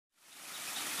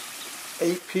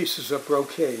8 pieces of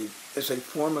brocade is a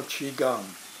form of Qigong.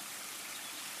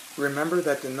 Remember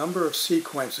that the number of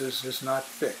sequences is not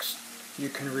fixed. You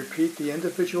can repeat the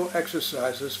individual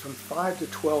exercises from 5 to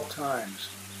 12 times,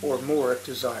 or more if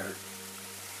desired.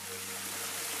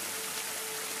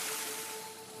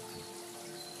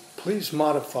 Please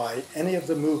modify any of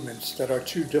the movements that are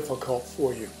too difficult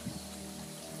for you.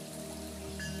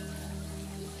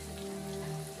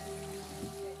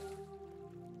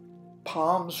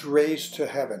 Palms raised to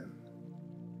heaven,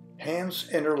 hands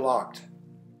interlocked,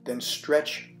 then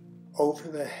stretch over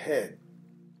the head.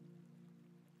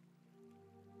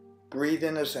 Breathe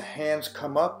in as the hands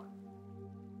come up.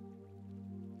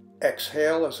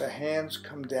 Exhale as the hands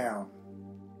come down.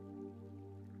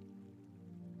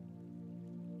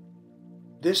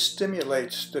 This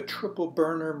stimulates the triple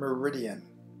burner meridian,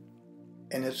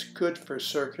 and it's good for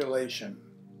circulation.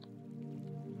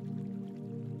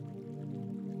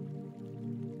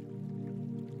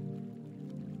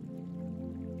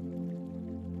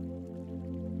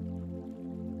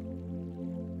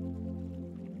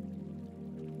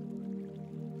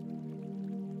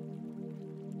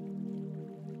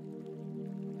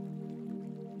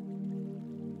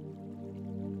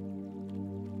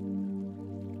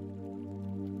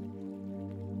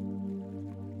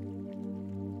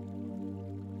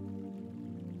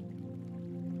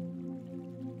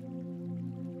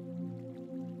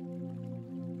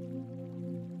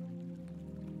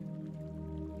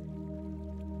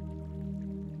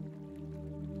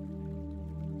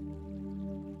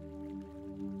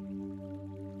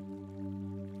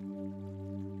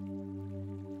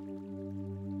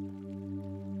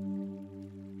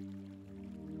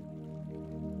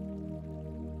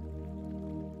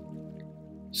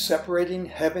 Separating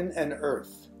heaven and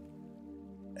earth.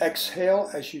 Exhale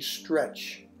as you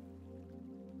stretch,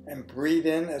 and breathe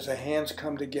in as the hands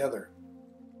come together.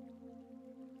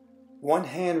 One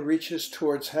hand reaches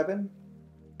towards heaven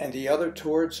and the other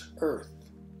towards earth.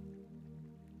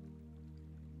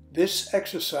 This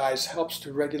exercise helps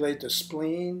to regulate the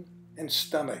spleen and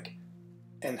stomach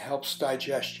and helps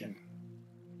digestion.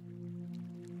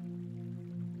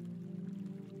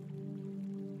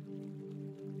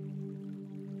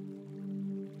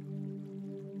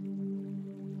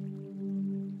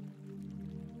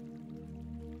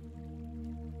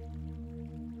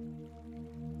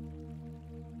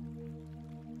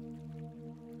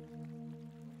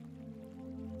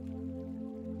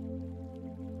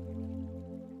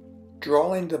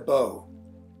 Drawing the bow.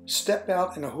 Step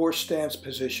out in a horse stance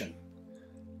position.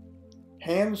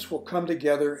 Hands will come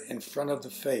together in front of the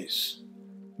face.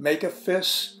 Make a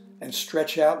fist and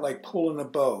stretch out like pulling a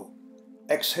bow.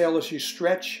 Exhale as you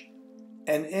stretch,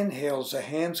 and inhale as the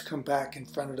hands come back in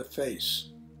front of the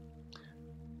face.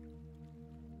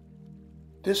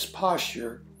 This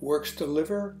posture works the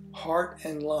liver, heart,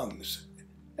 and lungs,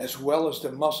 as well as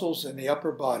the muscles in the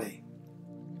upper body.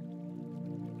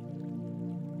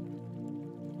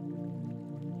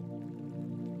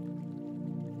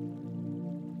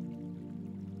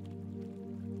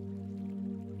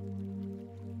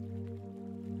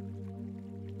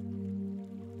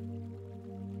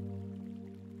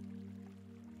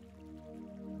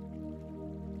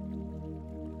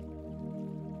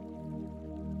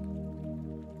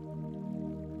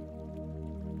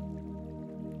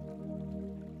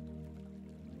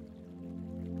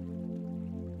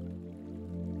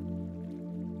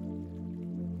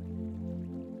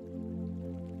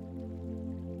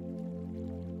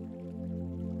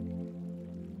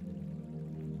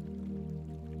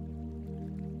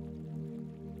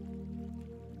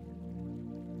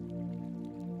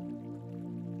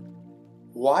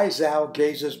 Wise owl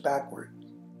gazes backward.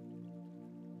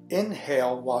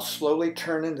 Inhale while slowly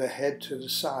turning the head to the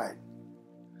side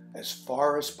as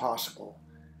far as possible,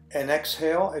 and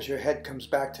exhale as your head comes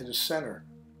back to the center.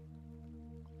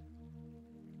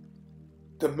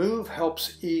 The move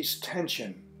helps ease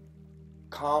tension,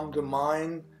 calm the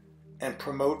mind, and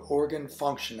promote organ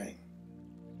functioning.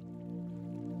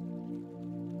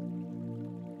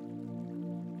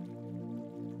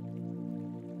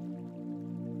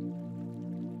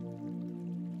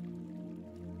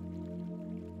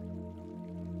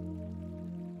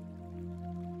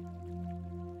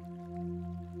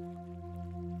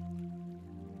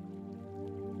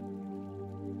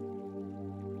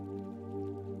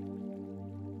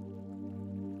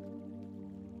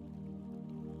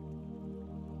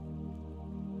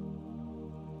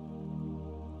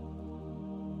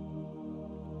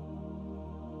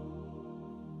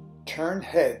 Turn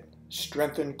head,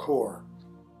 strengthen core.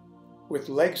 With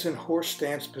legs in horse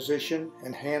stance position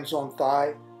and hands on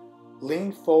thigh,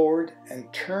 lean forward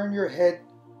and turn your head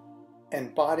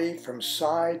and body from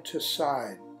side to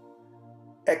side.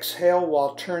 Exhale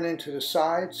while turning to the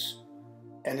sides,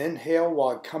 and inhale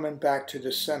while coming back to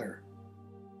the center.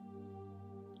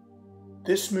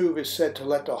 This move is said to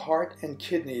let the heart and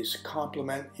kidneys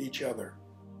complement each other.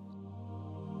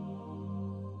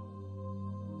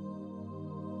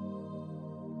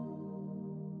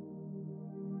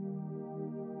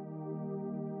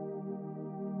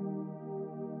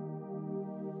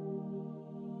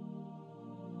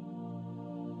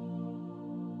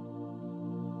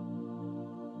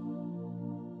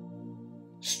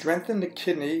 Strengthen the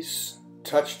kidneys,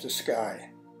 touch the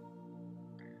sky.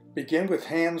 Begin with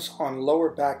hands on lower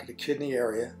back of the kidney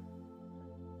area,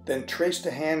 then trace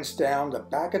the hands down the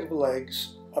back of the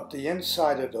legs, up the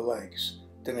inside of the legs,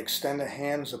 then extend the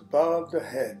hands above the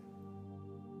head.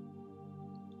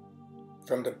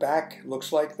 From the back, it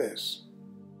looks like this.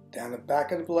 Down the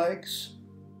back of the legs,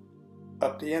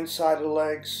 up the inside of the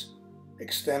legs,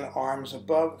 extend arms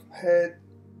above head,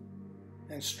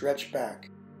 and stretch back.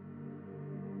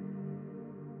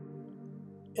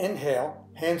 Inhale,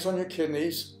 hands on your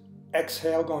kidneys.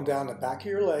 Exhale, going down the back of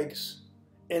your legs.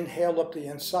 Inhale up the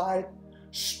inside.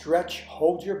 Stretch,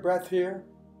 hold your breath here.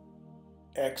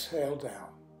 Exhale down.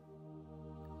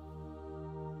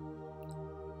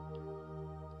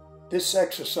 This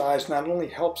exercise not only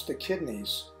helps the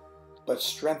kidneys, but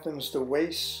strengthens the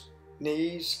waist,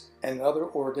 knees, and other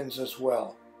organs as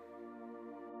well.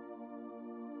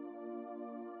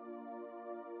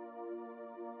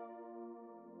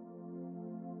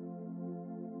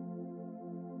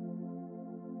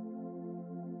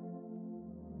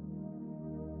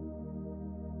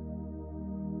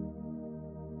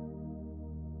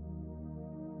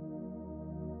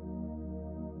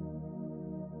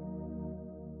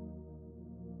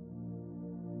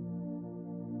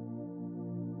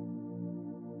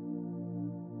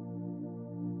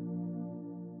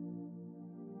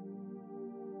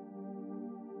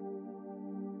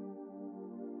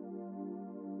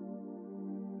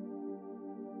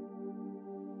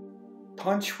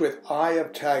 Punch with Eye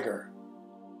of Tiger.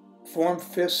 Form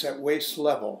fists at waist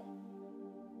level.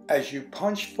 As you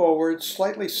punch forward,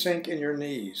 slightly sink in your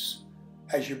knees.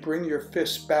 As you bring your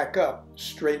fists back up,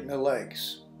 straighten the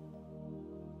legs.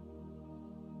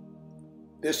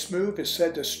 This move is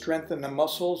said to strengthen the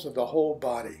muscles of the whole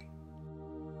body.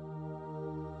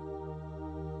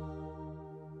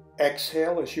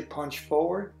 Exhale as you punch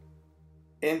forward.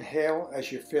 Inhale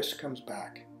as your fist comes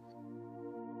back.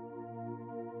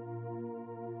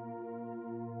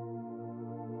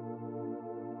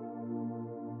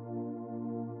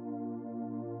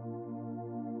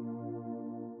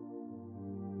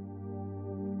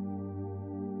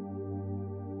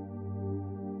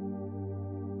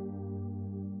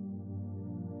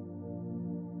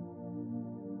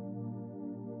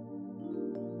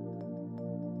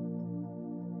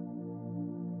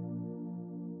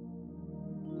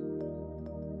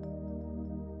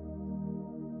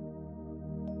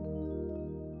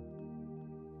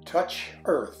 Touch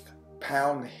earth,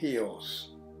 pound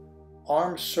heels.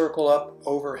 Arms circle up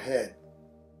overhead.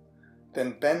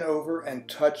 Then bend over and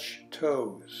touch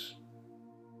toes.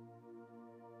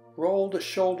 Roll the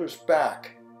shoulders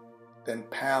back, then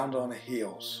pound on the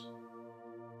heels.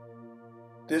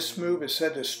 This move is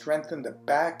said to strengthen the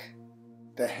back,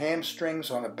 the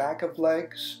hamstrings on the back of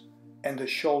legs, and the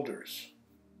shoulders.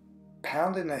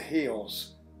 Pounding the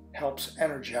heels helps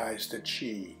energize the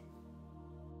chi.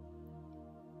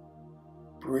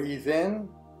 Breathe in.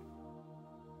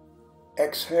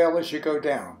 Exhale as you go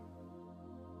down.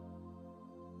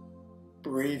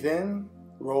 Breathe in,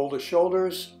 roll the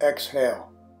shoulders,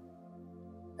 exhale,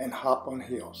 and hop on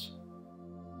heels.